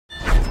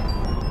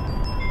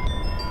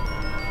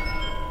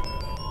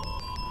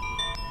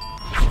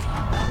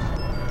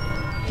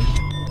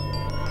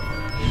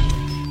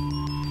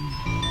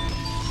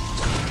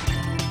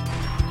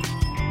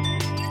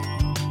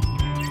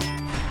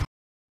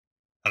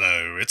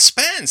it's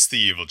Spence, the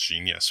evil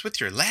genius, with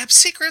your lab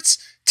secrets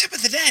tip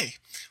of the day.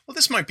 Well,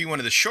 this might be one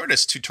of the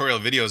shortest tutorial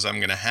videos I'm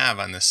going to have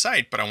on this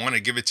site, but I want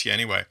to give it to you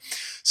anyway.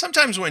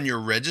 Sometimes when you're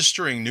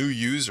registering new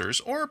users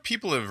or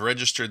people have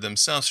registered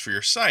themselves for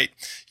your site,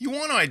 you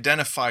want to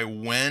identify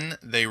when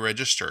they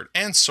registered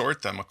and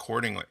sort them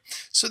accordingly.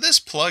 So this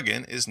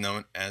plugin is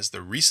known as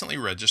the recently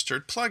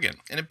registered plugin,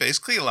 and it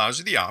basically allows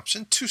you the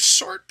option to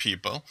sort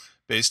people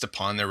based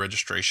upon their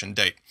registration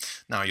date.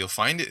 Now you'll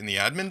find it in the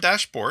admin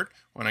dashboard.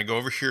 When I go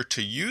over here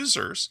to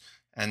users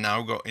and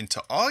now go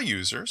into all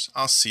users,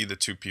 I'll see the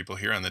two people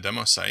here on the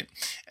demo site,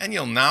 and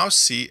you'll now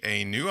see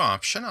a new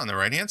option on the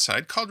right hand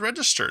side called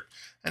registered.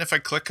 And if I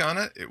click on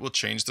it, it will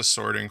change the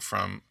sorting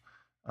from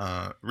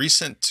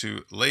recent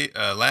to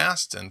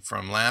last, and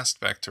from last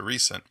back to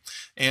recent.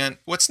 And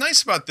what's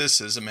nice about this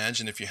is,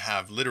 imagine if you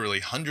have literally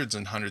hundreds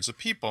and hundreds of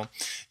people,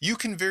 you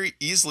can very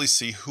easily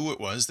see who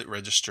it was that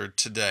registered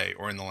today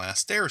or in the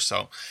last day or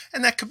so.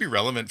 And that could be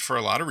relevant for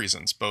a lot of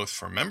reasons, both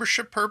for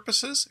membership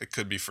purposes, it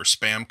could be for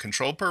spam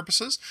control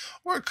purposes,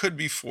 or it could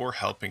be for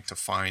helping to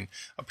find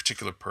a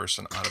particular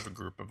person out of a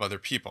group of other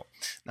people.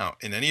 Now,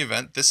 in any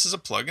event, this is a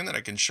plugin that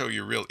I can show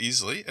you real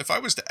easily. If I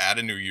was to add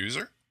a new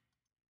user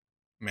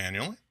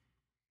manually,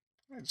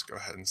 let's go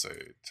ahead and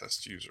say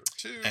test user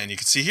 2. And you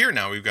can see here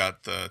now we've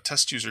got the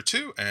test user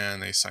 2,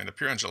 and they signed up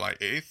here on July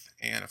 8th.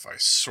 And if I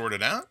sort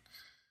it out,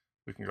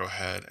 we can go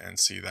ahead and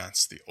see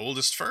that's the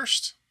oldest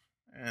first.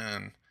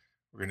 And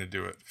we're going to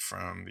do it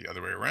from the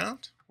other way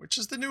around, which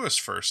is the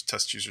newest first.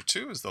 Test user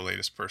 2 is the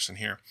latest person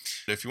here.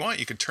 If you want,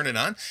 you can turn it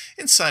on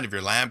inside of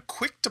your Lab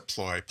Quick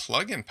Deploy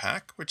plugin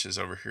pack, which is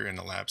over here in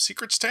the Lab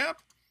Secrets tab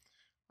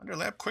under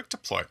Lab Quick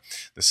Deploy.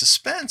 This is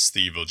Spence,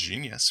 the evil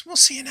genius. We'll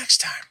see you next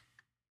time.